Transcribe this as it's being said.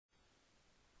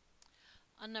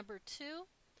On number 2,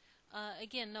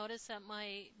 again, notice that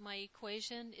my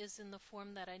equation is in the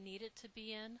form that I need it to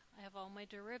be in. I have all my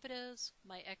derivatives,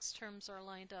 my x terms are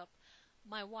lined up,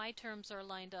 my y terms are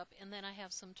lined up, and then I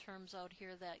have some terms out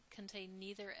here that contain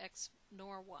neither x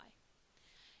nor y.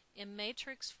 In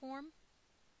matrix form,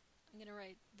 I'm going to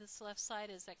write this left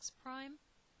side as x prime.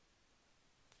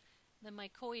 Then my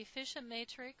coefficient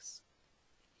matrix,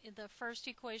 in the first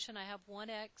equation I have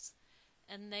 1x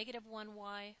and negative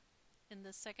 1y. In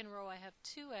the second row I have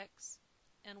 2x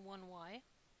and 1y.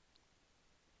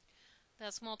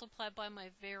 That's multiplied by my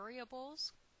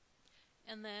variables,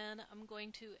 and then I'm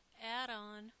going to add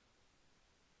on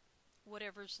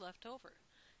whatever's left over.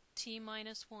 T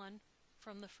minus 1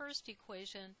 from the first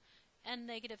equation and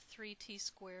negative 3t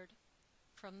squared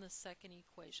from the second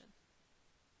equation.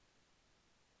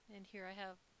 And here I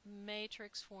have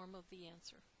matrix form of the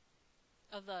answer,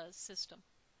 of the system.